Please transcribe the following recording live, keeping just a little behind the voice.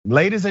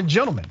ladies and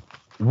gentlemen,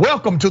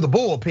 welcome to the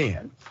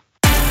Bullpen.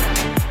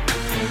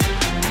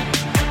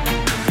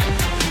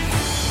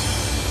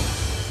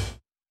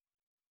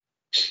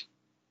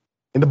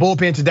 In the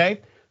Bullpen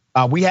today,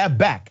 we have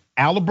back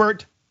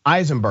Albert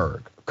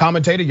Eisenberg,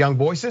 commentator, Young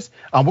Voices.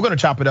 We're gonna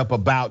chop it up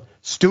about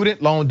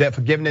student loan debt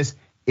forgiveness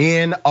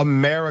in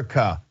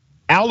America.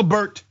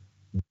 Albert,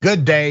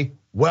 good day.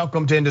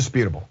 Welcome to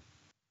Indisputable.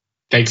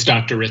 Thanks,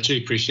 Dr.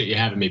 Ritchie. Appreciate you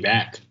having me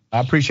back. I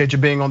appreciate you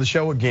being on the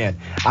show again.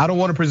 I don't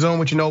want to presume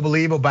what you know,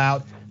 believe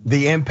about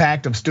the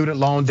impact of student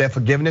loan debt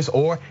forgiveness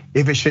or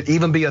if it should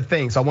even be a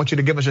thing. So I want you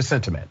to give us your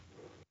sentiment.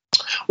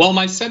 Well,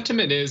 my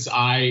sentiment is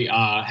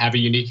I have a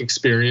unique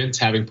experience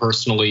having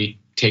personally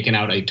taken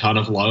out a ton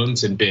of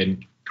loans and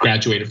been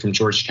graduated from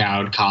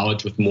Georgetown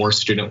College with more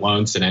student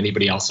loans than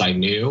anybody else I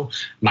knew.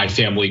 My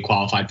family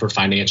qualified for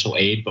financial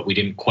aid, but we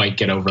didn't quite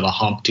get over the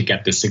hump to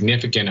get the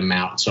significant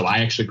amount. So I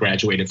actually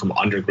graduated from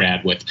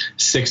undergrad with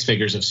 6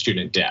 figures of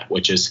student debt,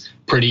 which is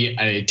pretty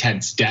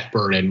intense debt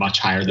burden, much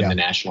higher than the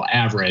national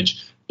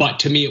average. But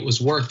to me, it was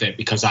worth it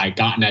because I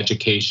got an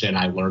education.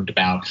 I learned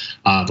about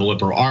the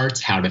liberal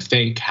arts, how to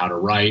think, how to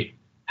write,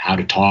 how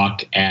to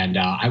talk, and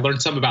I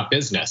learned some about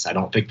business. I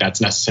don't think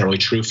that's necessarily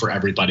true for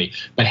everybody,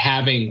 but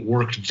having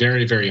worked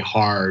very, very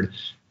hard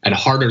and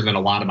harder than a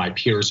lot of my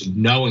peers,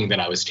 knowing that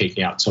I was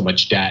taking out so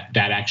much debt,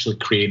 that actually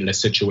created a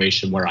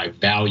situation where I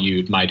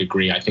valued my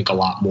degree, I think, a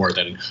lot more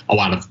than a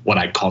lot of what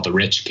I'd call the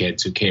rich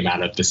kids who came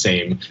out of the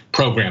same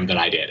program that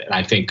I did. And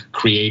I think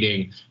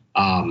creating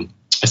a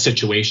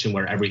situation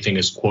where everything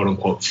is quote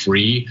unquote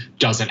free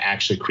doesn't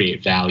actually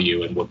create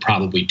value and would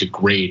probably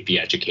degrade the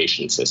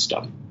education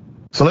system.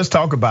 So let's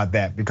talk about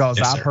that because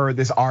Yes, I've sir. heard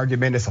this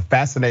argument. It's a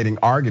fascinating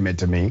argument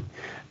to me.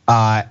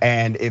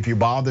 And if you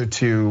bother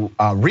to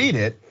read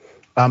it,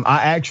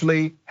 I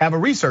actually have a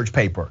research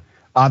paper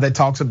that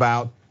talks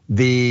about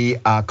the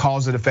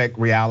cause and effect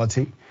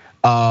reality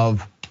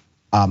of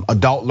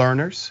adult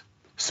learners,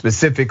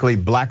 specifically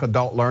Black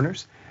adult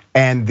learners,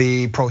 and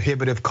the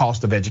prohibitive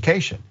cost of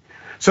education.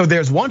 So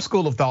there's one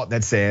school of thought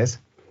that says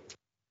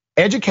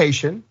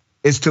education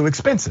is too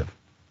expensive,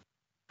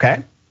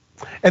 okay?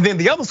 And then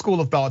the other school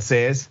of thought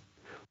says,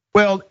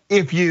 well,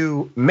 if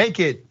you make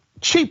it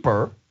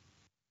cheaper,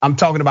 I'm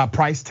talking about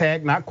price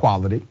tag, not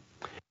quality,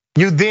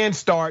 you then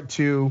start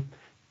to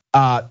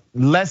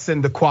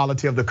lessen the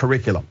quality of the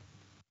curriculum,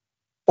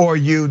 or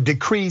you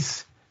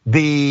decrease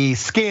the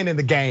skin in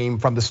the game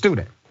from the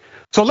student.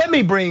 So let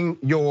me bring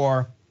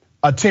your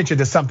attention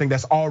to something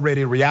that's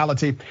already a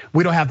reality.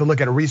 We don't have to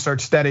look at a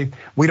research study.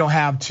 We don't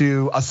have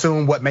to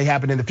assume what may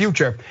happen in the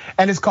future.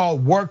 And it's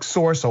called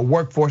workforce or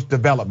workforce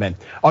development.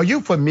 Are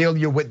you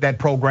familiar with that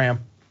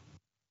program?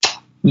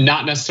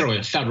 Not necessarily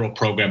a federal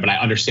program, but I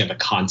understand the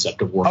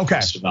concept of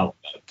workforce development.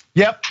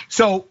 Yep,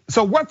 so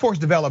workforce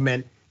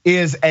development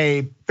is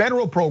a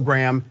federal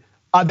program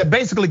that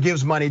basically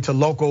gives money to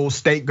local,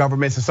 state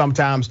governments, and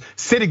sometimes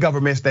city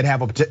governments that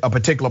have a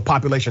particular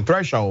population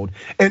threshold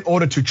in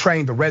order to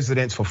train the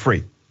residents for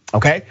free,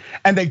 okay?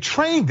 And they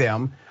train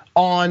them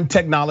on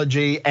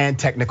technology and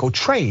technical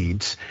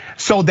trades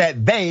so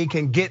that they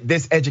can get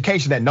this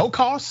education at no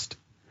cost,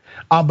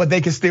 but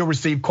they can still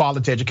receive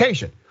quality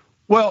education.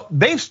 Well,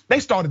 they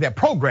started that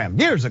program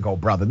years ago,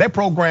 brother. That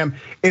program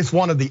is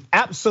one of the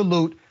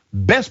absolute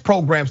best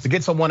programs to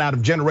get someone out of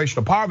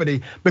generational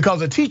poverty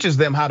because it teaches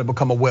them how to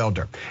become a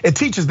welder. It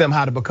teaches them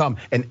how to become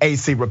an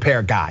AC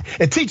repair guy.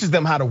 It teaches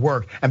them how to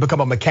work and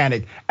become a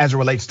mechanic as it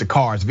relates to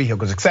cars,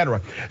 vehicles,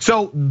 etc.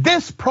 So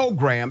this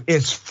program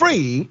is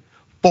free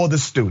for the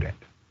student,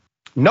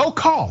 no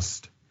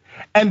cost.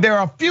 And there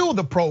are a few of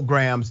the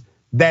programs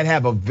that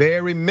have a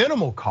very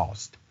minimal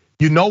cost.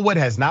 You know what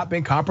has not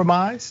been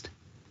compromised?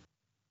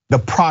 The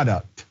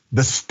product,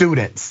 the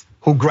students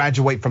who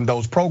graduate from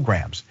those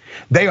programs.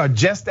 They are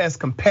just as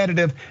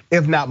competitive,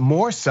 if not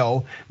more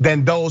so,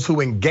 than those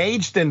who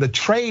engaged in the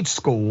trade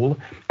school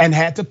and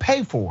had to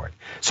pay for it.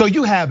 So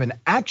you have an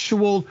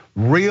actual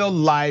real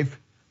life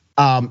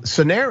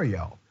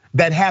scenario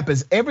that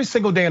happens every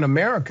single day in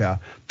America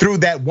through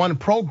that one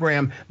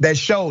program that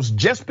shows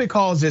just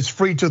because it's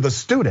free to the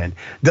student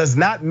does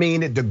not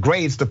mean it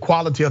degrades the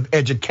quality of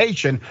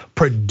education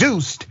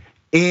produced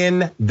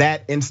in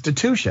that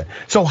institution.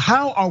 So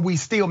how are we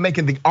still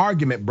making the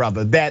argument,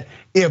 brother, that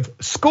if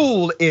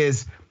school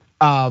is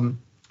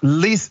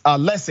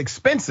less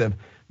expensive,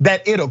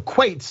 that it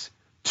equates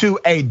to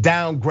a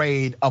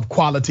downgrade of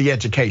quality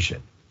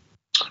education?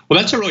 Well,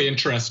 that's a really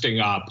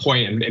interesting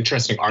point and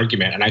interesting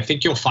argument. And I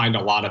think you'll find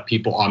a lot of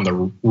people on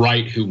the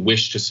right who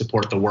wish to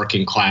support the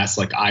working class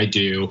like I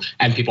do,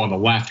 and people on the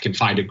left can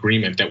find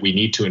agreement that we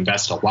need to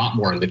invest a lot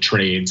more in the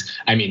trades.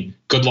 I mean,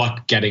 good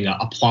luck getting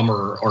a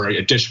plumber or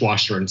a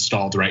dishwasher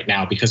installed right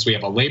now because we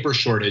have a labor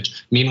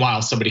shortage.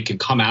 Meanwhile, somebody can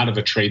come out of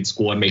a trade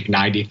school and make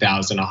 $90,000,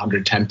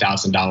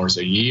 $110,000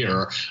 a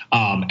year.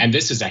 And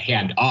this is a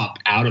hand up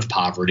out of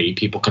poverty.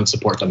 People can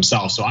support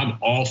themselves. So I'm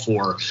all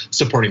for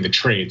supporting the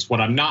trades.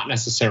 What I'm not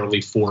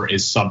necessarily for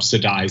is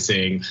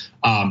subsidizing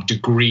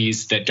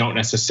degrees that don't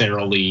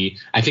necessarily,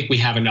 I think we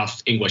have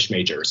enough English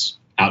majors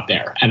out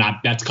there. And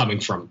that's coming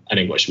from an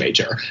English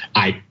major.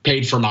 I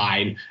paid for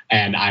mine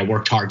and I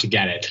worked hard to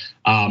get it.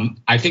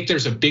 I think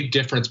there's a big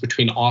difference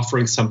between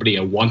offering somebody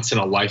a once in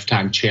a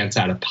lifetime chance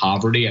out of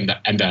poverty and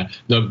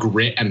the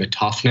grit and the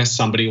toughness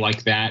somebody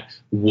like that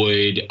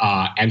would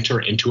enter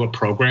into a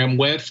program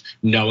with,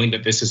 knowing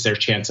that this is their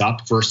chance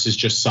up, versus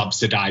just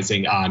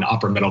subsidizing an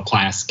upper middle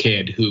class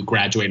kid who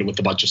graduated with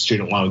a bunch of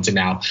student loans and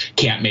now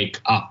can't make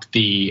up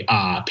the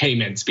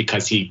payments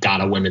because he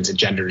got a women's and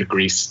gender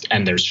degree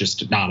and there's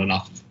just not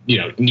enough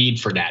need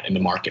for that in the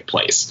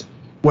marketplace.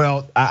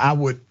 Well, I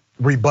would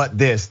rebut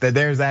this, that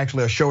there's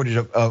actually a shortage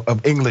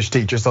of English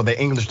teachers, so the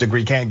English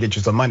degree can get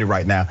you some money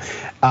right now.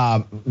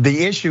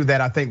 The issue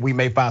that I think we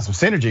may find some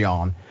synergy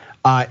on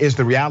is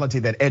the reality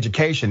that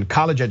education,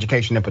 college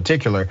education in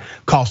particular,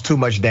 costs too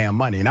much damn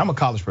money. And I'm a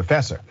college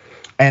professor.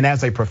 And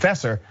as a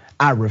professor,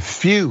 I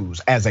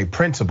refuse as a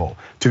principal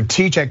to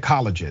teach at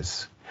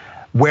colleges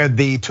where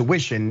the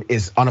tuition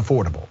is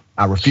unaffordable.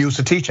 I refuse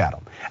to teach at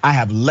them. I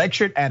have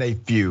lectured at a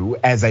few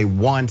as a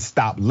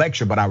one-stop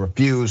lecture, but I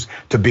refuse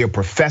to be a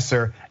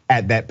professor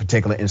at that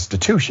particular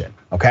institution,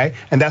 okay?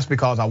 And that's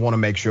because I wanna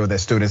make sure that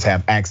students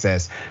have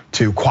access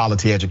to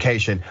quality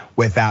education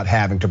without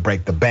having to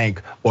break the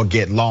bank or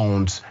get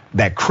loans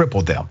that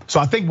cripple them. So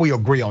I think we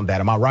agree on that,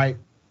 am I right?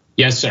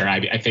 Yes, sir.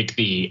 I think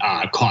the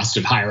cost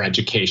of higher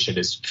education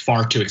is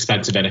far too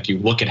expensive. And if you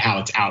look at how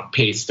it's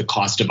outpaced the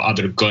cost of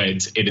other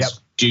goods, it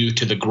is due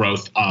to the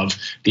growth of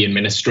the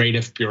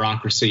administrative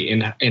bureaucracy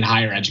in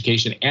higher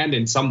education. And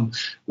in some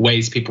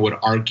ways, people would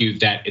argue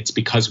that it's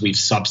because we've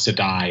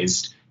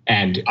subsidized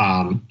and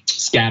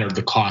scattered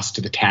the cost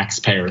to the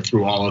taxpayer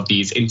through all of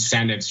these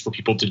incentives for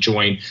people to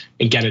join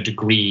and get a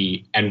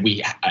degree. And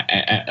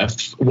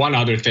one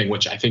other thing,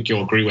 which I think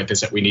you'll agree with,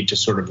 is that we need to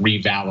sort of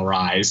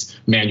revalorize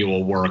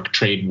manual work,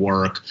 trade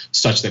work,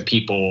 such that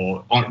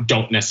people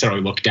don't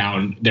necessarily look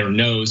down their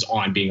nose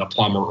on being a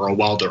plumber or a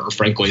welder or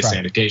frankly a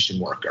sanitation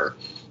worker.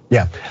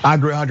 Yeah, I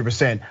agree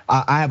 100%.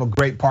 I have a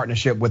great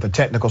partnership with a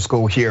technical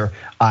school here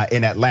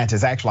in Atlanta.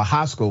 It's actually a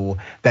high school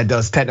that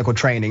does technical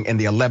training in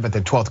the 11th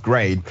and 12th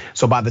grade.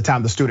 So by the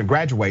time the student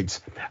graduates,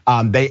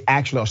 they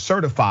actually are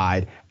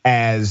certified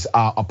as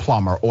a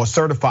plumber or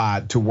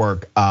certified to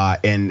work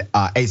in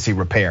AC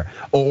repair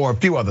or a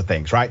few other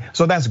things, right?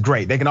 So that's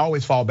great. They can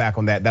always fall back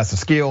on that. That's a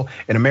skill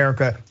in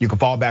America. You can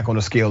fall back on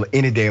a skill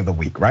any day of the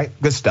week, right?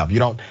 Good stuff. You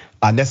don't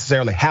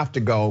necessarily have to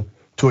go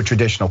to a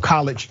traditional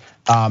college.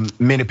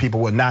 Many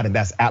people would not, and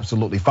that's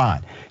absolutely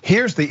fine.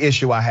 Here's the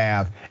issue I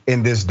have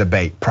in this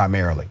debate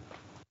primarily.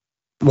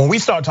 When we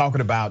start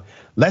talking about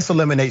let's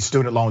eliminate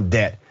student loan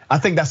debt, I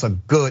think that's a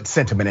good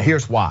sentiment, and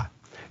here's why.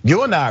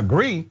 You and I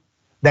agree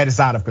that it's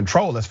out of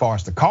control as far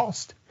as the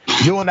cost.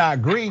 You and I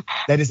agree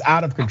that it's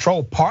out of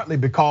control partly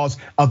because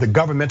of the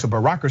governmental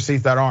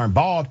bureaucracies that are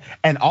involved,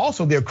 and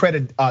also the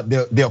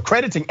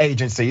accrediting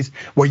agencies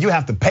where you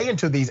have to pay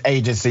into these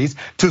agencies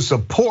to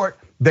support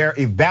their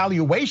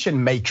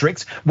evaluation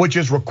matrix, which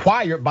is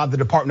required by the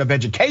Department of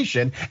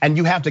Education, and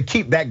you have to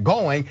keep that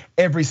going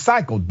every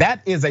cycle.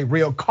 That is a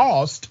real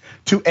cost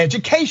to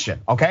education,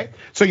 okay?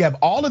 So you have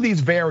all of these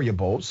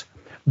variables.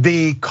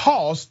 The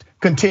cost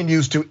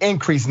continues to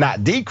increase,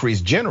 not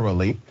decrease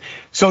generally.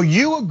 So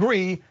you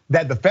agree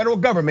that the federal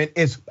government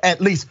is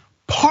at least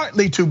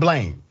partly to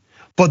blame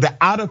for the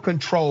out of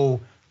control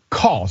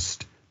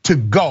cost to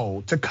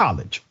go to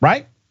college,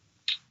 right?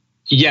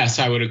 Yes,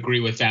 I would agree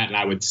with that. And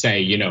I would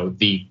say,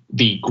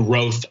 the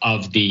growth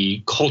of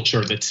the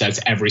culture that says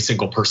every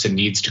single person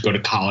needs to go to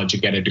college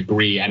and get a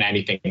degree, and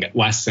anything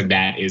less than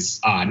that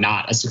is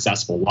not a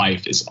successful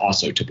life, is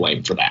also to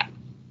blame for that.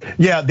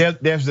 Yeah,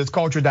 there's this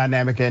culture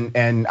dynamic,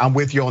 and I'm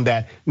with you on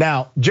that.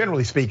 Now,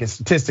 generally speaking,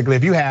 statistically,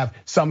 if you have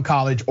some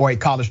college or a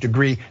college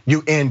degree,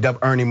 you end up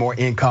earning more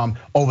income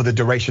over the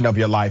duration of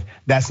your life.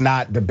 That's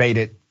not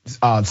debated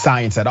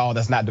science at all.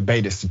 That's not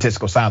debated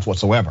statistical science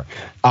whatsoever.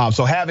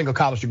 So having a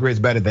college degree is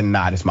better than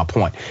not, is my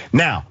point.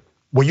 Now,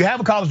 when you have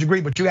a college degree,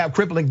 but you have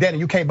crippling debt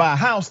and you can't buy a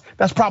house,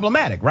 that's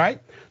problematic,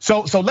 right?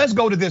 So let's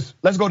go to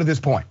this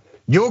point.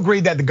 You agree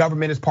that the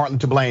government is partly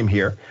to blame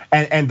here,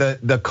 and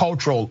the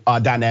cultural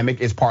dynamic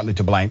is partly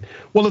to blame.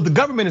 Well, if the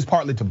government is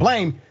partly to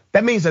blame,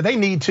 that means that they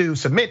need to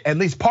submit at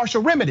least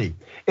partial remedy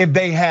if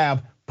they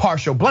have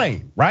partial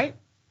blame, right?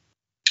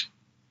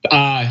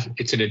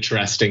 It's an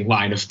interesting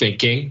line of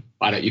thinking.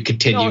 Why don't you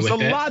continue with it?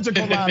 It's a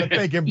logical line of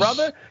thinking,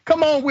 brother.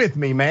 Come on with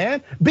me,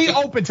 man. Be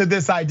open to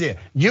this idea.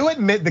 You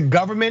admit the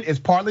government is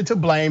partly to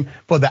blame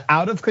for the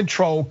out of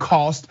control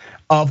cost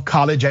of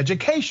college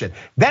education.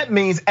 That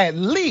means at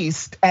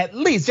least,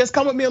 just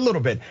come with me a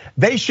little bit,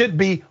 they should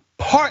be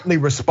partly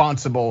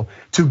responsible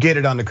to get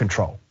it under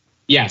control.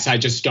 Yes, I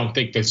just don't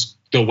think this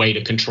the way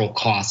to control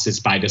costs is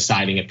by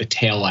deciding at the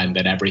tail end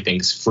that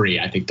everything's free.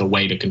 I think the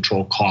way to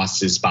control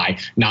costs is by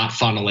not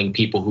funneling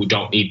people who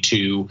don't need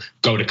to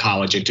go to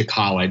college into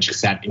college,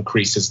 because that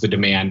increases the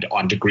demand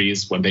on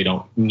degrees when they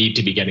don't need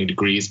to be getting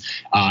degrees.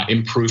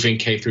 Improving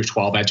K through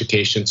 12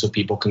 education so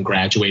people can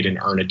graduate and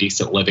earn a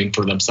decent living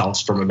for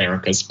themselves from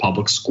America's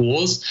public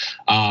schools,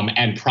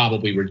 and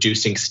probably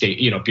reducing state,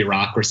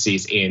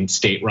 bureaucracies in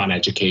state-run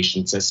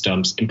education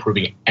systems,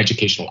 improving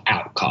educational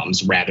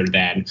outcomes rather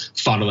than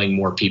funneling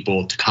more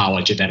people to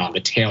college and then on the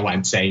tail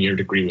end saying your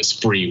degree was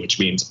free, which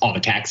means all the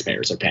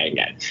taxpayers are paying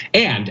it.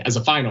 And as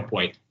a final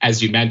point,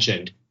 as you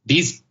mentioned,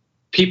 these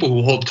people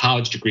who hold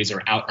college degrees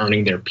are out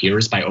earning their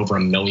peers by over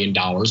 $1 million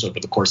over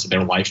the course of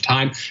their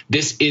lifetime.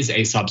 This is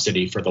a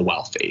subsidy for the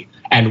wealthy.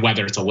 And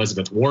whether it's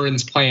Elizabeth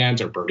Warren's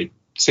plans or Bernie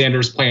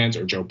Sanders' plans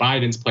or Joe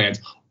Biden's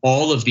plans,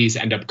 all of these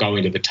end up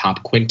going to the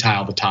top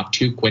quintile, the top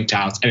 2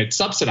 quintiles, and it's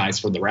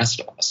subsidized for the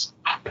rest of us.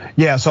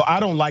 Yeah, so I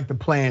don't like the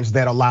plans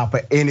that allow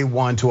for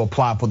anyone to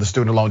apply for the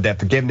student loan debt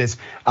forgiveness.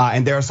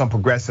 And there are some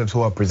progressives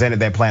who have presented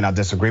that plan. I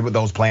disagree with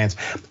those plans.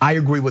 I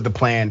agree with the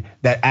plan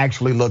that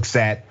actually looks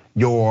at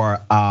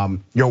your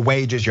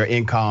wages, your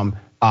income,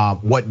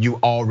 what you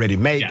already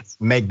make, yes.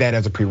 Make that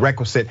as a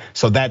prerequisite.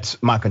 So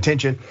that's my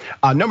contention.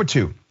 Number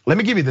 2, let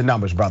me give you the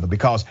numbers, brother,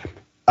 because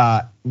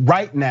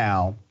right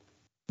now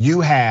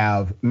you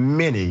have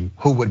many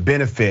who would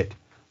benefit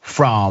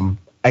from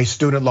a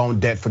student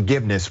loan debt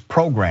forgiveness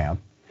program.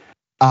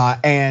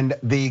 And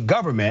the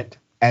government,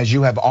 as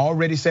you have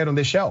already said on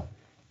this show,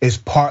 is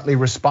partly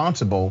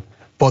responsible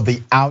for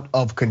the out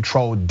of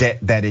control debt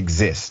that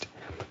exists.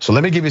 So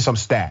let me give you some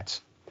stats.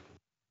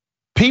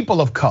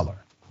 People of color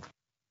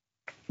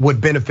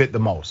would benefit the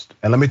most.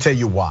 And let me tell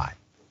you why.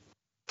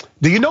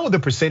 Do you know what the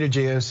percentage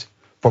is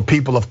for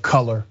people of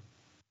color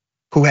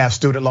who have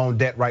student loan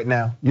debt right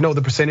now? You know what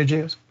the percentage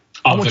is?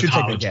 I want you to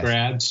take a guess.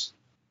 Grads?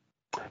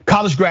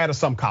 College grad or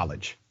some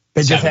college.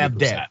 They just 70%. Have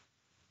debt.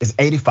 It's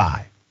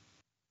 85.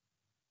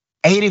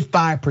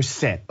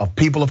 85% of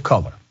people of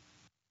color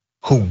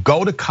who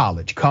go to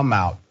college come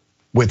out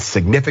with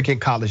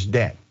significant college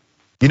debt.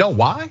 You know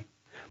why?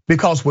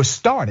 Because we're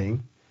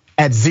starting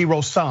at zero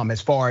sum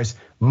as far as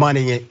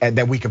money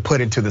that we can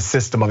put into the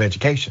system of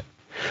education.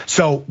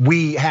 So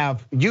we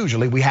have to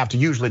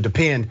usually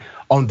depend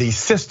on these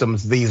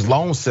systems, these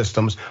loan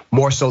systems,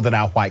 more so than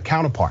our white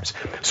counterparts.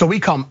 So we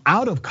come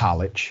out of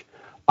college,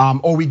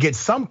 or we get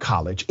some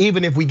college,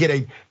 even if we get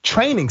a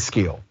training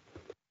skill,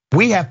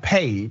 we have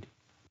paid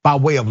by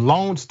way of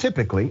loans,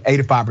 typically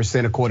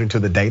 85% according to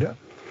the data,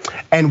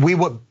 and we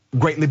would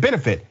greatly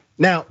benefit.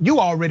 Now, you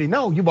already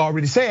know, you've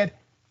already said,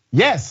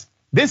 yes,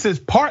 this is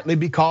partly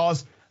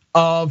because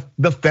of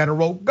the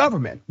federal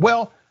government.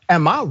 Well,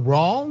 am I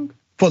wrong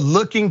for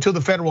looking to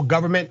the federal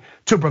government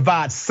to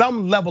provide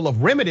some level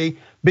of remedy,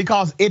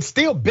 because it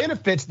still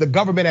benefits the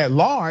government at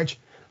large?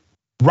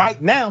 Right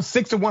now,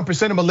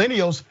 61% of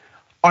millennials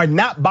are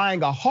not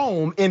buying a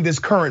home in this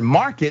current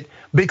market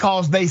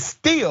because they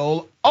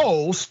still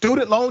owe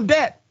student loan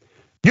debt.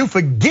 You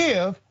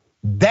forgive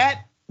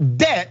that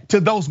debt to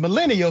those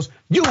millennials,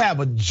 you have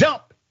a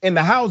jump in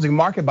the housing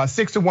market by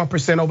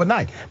 61%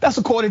 overnight. That's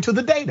according to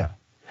the data.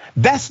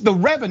 That's the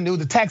revenue,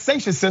 the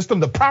taxation system,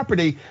 the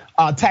property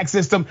tax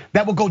system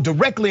that will go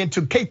directly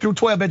into K through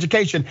 12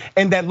 education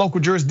in that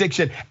local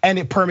jurisdiction, and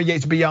it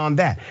permeates beyond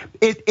that.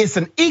 It's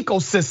an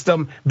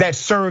ecosystem that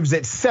serves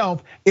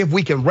itself if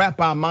we can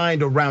wrap our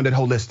mind around it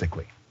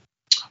holistically.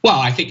 Well,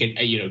 I think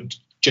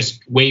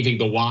just waving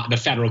the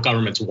federal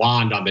government's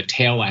wand on the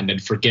tail end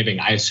and forgiving.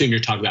 I assume you're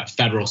talking about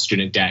federal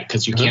student debt,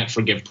 because you can't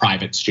forgive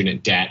private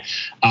student debt.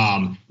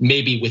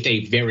 Maybe with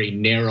a very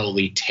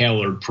narrowly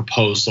tailored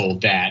proposal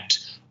that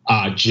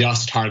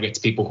just targets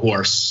people who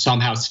are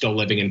somehow still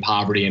living in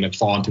poverty and have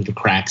fallen through the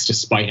cracks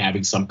despite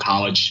having some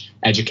college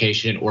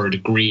education or a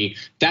degree.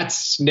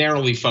 That's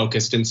narrowly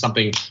focused in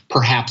something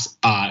perhaps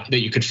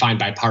that you could find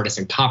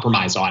bipartisan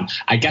compromise on.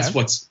 I guess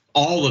what's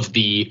all of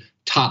the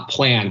top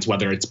plans,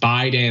 whether it's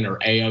Biden or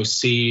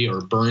AOC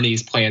or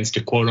Bernie's plans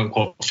to quote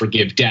unquote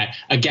forgive debt,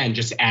 again,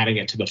 just adding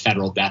it to the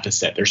federal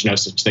deficit. There's no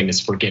such thing as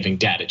forgiving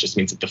debt. It just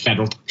means that the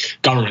federal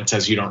government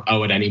says you don't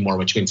owe it anymore,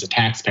 which means the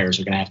taxpayers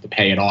are gonna have to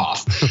pay it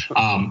off.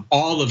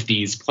 All of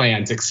these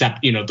plans,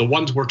 except the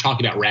ones we're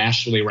talking about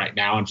rationally right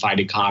now and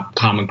finding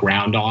common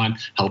ground on,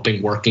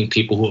 helping working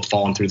people who have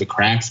fallen through the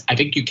cracks, I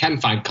think you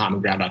can find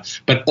common ground on.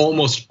 But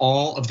almost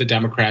all of the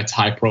Democrats'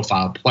 high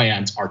profile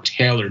plans are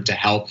tailored to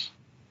help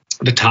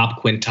the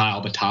top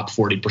quintile, the top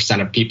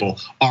 40% of people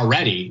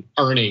already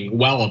earning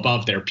well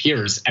above their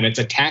peers. And it's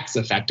a tax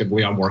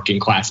effectively on working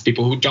class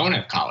people who don't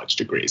have college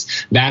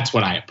degrees. That's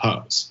what I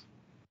oppose.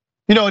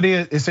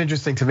 It's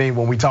interesting to me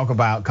when we talk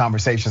about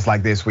conversations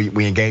like this,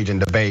 we engage in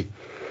debate,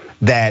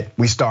 that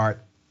we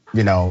start,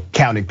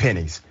 counting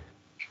pennies.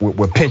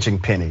 We're pinching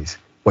pennies.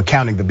 We're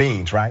counting the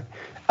beans, right?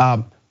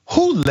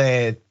 Who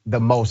led the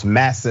most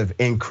massive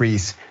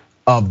increase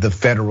of the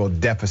federal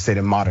deficit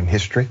in modern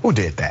history? Who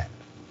did that?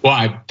 Well,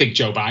 I think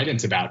Joe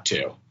Biden's about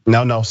to.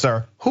 No,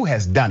 sir. Who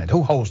has done it?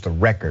 Who holds the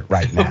record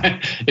right now?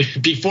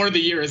 Before the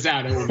year is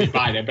out, it will be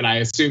Biden, but I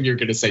assume you're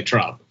going to say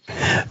Trump.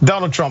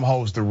 Donald Trump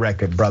holds the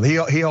record, brother.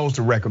 He holds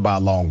the record by a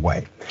long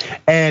way.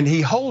 And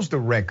he holds the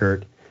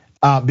record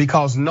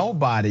because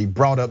nobody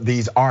brought up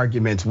these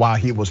arguments while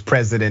he was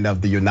president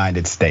of the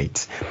United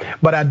States.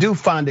 But I do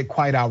find it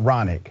quite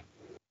ironic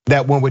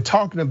that when we're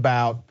talking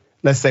about,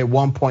 let's say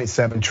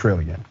 1.7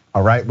 trillion,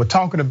 all right? We're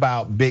talking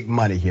about big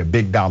money here,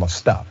 big dollar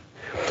stuff.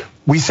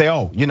 We say,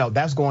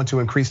 that's going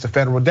to increase the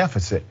federal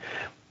deficit.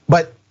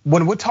 But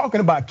when we're talking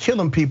about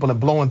killing people and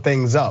blowing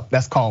things up,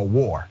 that's called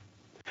war.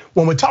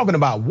 When we're talking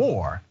about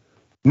war,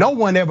 no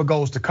one ever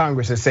goes to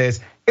Congress and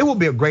says, it would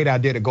be a great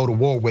idea to go to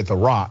war with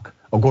Iraq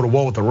or go to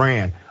war with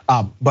Iran,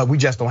 but we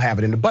just don't have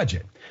it in the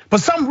budget. For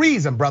some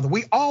reason, brother,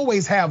 we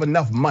always have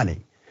enough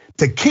money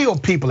to kill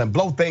people and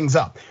blow things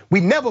up. We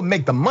never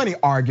make the money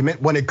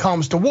argument when it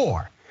comes to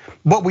war.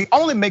 But we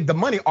only make the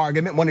money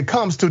argument when it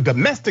comes to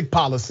domestic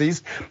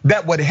policies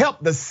that would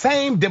help the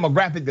same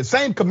demographic, the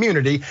same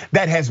community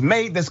that has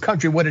made this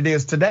country what it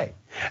is today.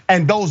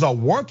 And those are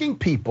working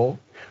people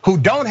who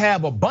don't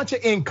have a bunch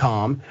of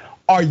income,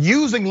 are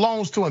using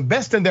loans to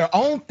invest in their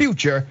own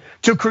future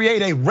to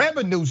create a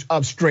revenue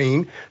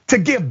stream to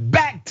give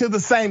back to the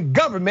same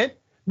government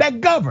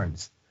that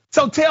governs.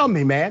 So tell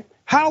me, man,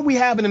 how are we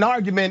having an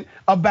argument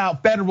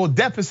about federal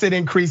deficit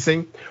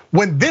increasing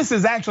when this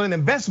is actually an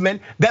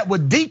investment that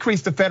would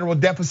decrease the federal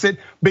deficit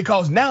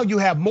because now you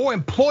have more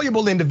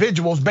employable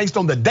individuals based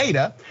on the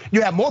data.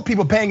 You have more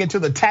people paying into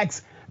the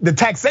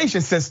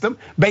taxation system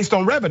based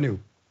on revenue.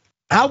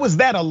 How is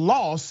that a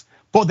loss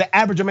for the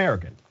average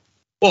American?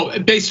 Well,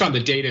 based on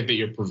the data that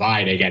you're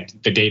providing and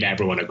the data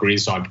everyone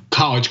agrees on,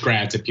 college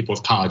grads and people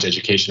with college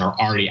education are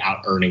already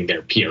out earning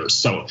their peers.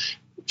 So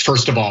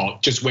first of all,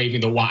 just waving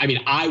the wand. I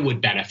mean, I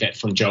would benefit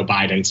from Joe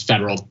Biden's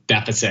federal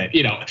deficit,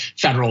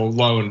 federal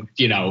loan,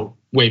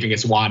 waving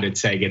his wand and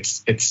saying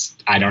it's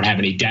I don't have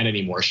any debt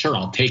anymore. Sure,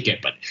 I'll take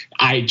it, but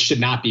I should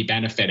not be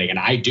benefiting. And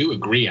I do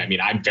agree. I mean,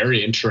 I'm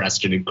very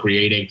interested in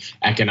creating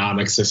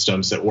economic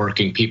systems that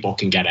working people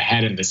can get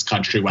ahead in this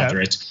country,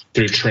 whether it's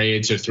through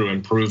trades or through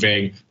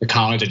improving the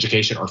college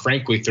education, or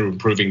frankly, through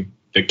improving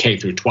the K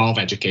through 12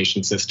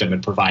 education system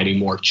and providing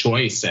more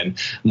choice and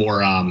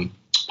more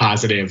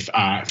positive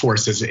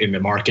forces in the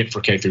market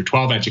for K through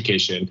 12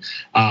 education.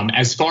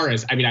 As far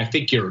as, I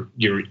think you're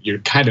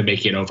kind of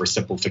making an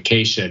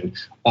oversimplification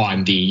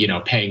on the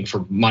paying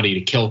for money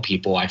to kill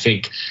people. I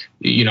think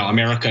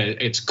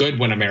America, it's good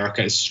when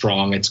America is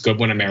strong. It's good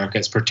when America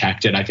is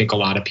protected. I think a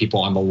lot of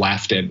people on the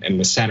left and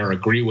the center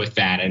agree with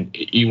that. And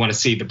you want to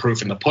see the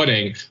proof in the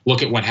pudding.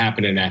 Look at what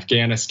happened in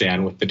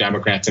Afghanistan with the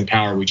Democrats in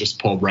power. We just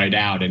pulled right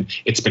out, and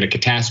it's been a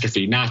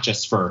catastrophe, not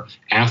just for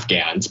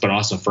Afghans, but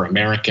also for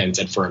Americans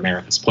and for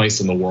America's place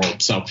in the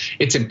world. So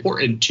it's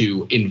important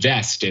to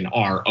invest in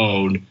our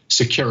own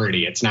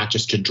security. It's not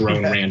just to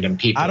drone random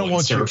people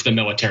and serve the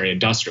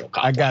military-industrial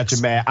complex. I got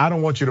you, man. I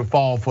don't want you to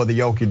fall for the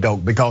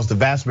okie-doke, because the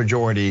vast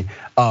majority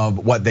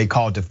of what they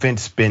call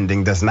defense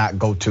spending does not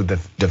go to the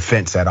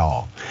defense at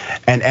all.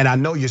 And I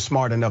know you're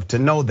smart enough to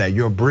know that.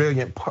 You're a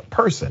brilliant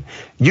person.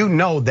 You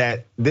know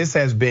that this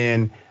has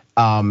been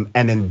an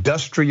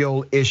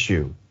industrial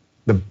issue.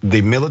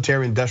 The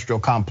military-industrial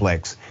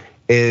complex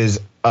is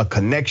a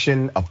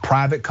connection of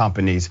private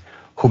companies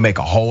who make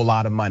a whole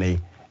lot of money,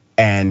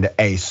 and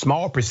a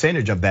small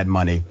percentage of that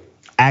money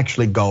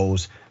actually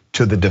goes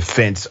to the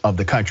defense of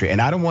the country.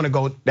 And I don't want to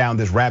go down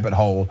this rabbit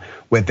hole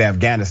with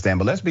Afghanistan,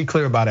 but let's be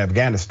clear about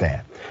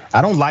Afghanistan.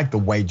 I don't like the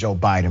way Joe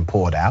Biden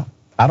pulled out.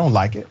 I don't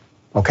like it,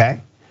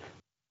 okay?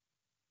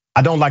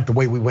 I don't like the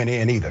way we went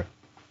in either.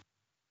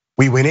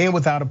 We went in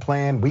without a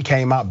plan. We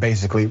came out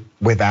basically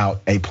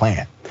without a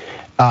plan.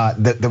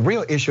 The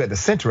real issue at the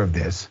center of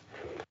this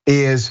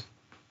is,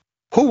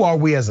 who are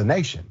we as a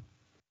nation?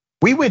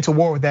 We went to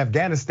war with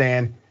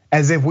Afghanistan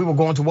as if we were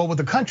going to war with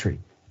the country.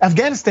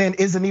 Afghanistan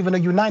isn't even a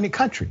united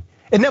country.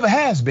 It never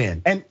has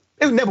been, and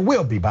it never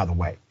will be, by the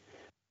way.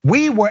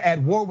 We were at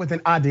war with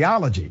an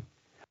ideology,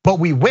 but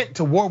we went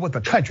to war with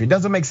the country. It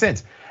doesn't make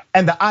sense.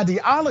 And the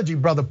ideology,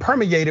 brother,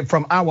 permeated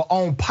from our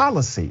own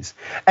policies.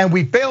 And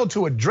we failed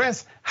to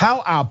address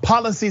how our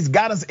policies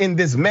got us in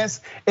this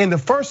mess in the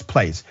first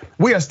place.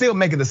 We are still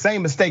making the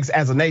same mistakes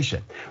as a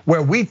nation,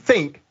 where we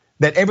think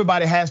that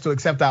everybody has to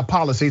accept our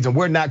policies, and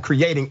we're not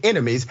creating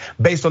enemies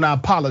based on our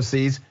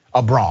policies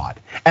abroad.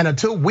 And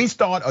until we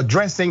start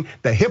addressing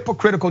the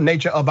hypocritical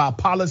nature of our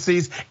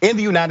policies in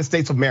the United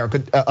States of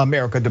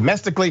America,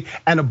 domestically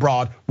and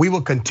abroad, we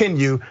will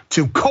continue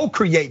to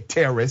co-create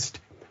terrorists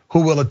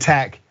who will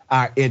attack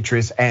our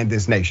interests and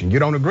this nation. You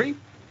don't agree?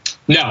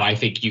 No, I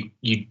think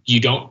you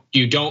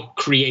don't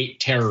create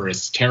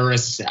terrorists.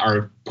 Terrorists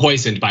are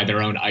poisoned by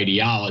their own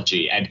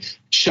ideology, and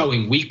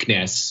showing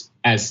weakness,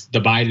 as the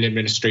Biden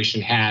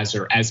administration has,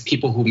 or as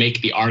people who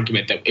make the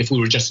argument that if we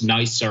were just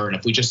nicer and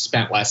if we just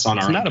spent less on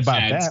our own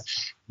defense,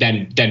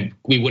 then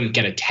we wouldn't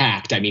get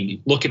attacked. I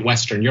mean, look at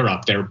Western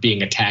Europe; they're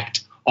being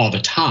attacked all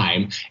the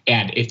time.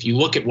 And if you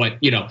look at what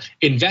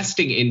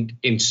investing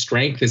in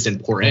strength is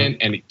important,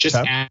 and just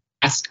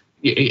ask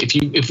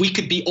if we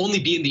could only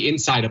be in the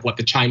inside of what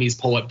the Chinese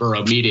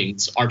Politburo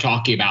meetings are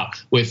talking about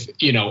with,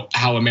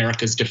 how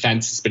America's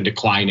defense has been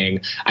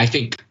declining, I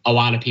think a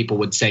lot of people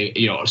would say,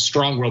 a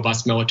strong,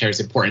 robust military is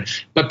important.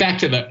 But back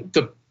to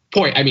the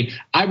point, I mean,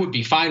 I would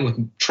be fine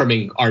with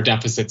trimming our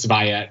deficits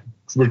via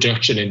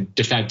reduction in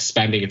defense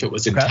spending if it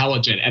was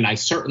intelligent. And I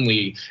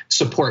certainly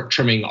support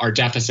trimming our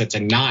deficits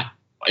and not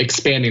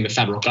expanding the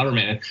federal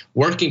government. And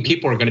working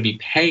people are going to be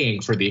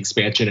paying for the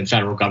expansion in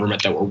federal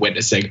government that we're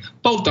witnessing,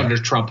 both under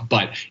Trump,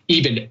 but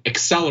even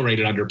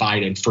accelerated under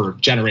Biden for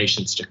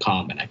generations to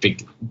come. And I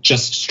think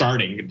just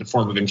starting in the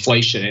form of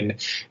inflation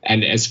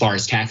and as far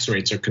as tax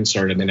rates are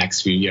concerned in the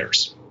next few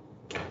years.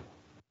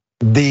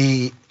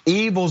 The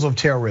evils of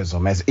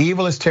terrorism, as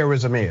evil as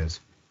terrorism is,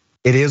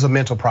 it is a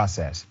mental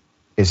process.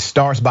 It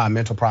starts by a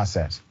mental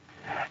process.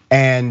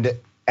 And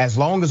as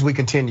long as we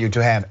continue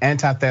to have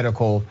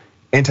antithetical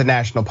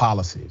international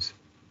policies,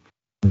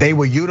 they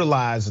will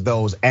utilize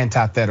those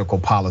antithetical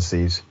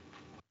policies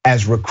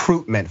as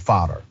recruitment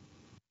fodder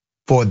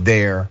for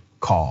their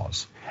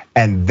cause.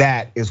 And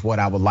that is what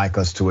I would like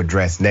us to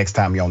address next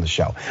time you're on the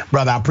show.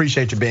 Brother, I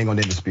appreciate you being on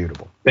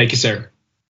Indisputable. Thank you, sir.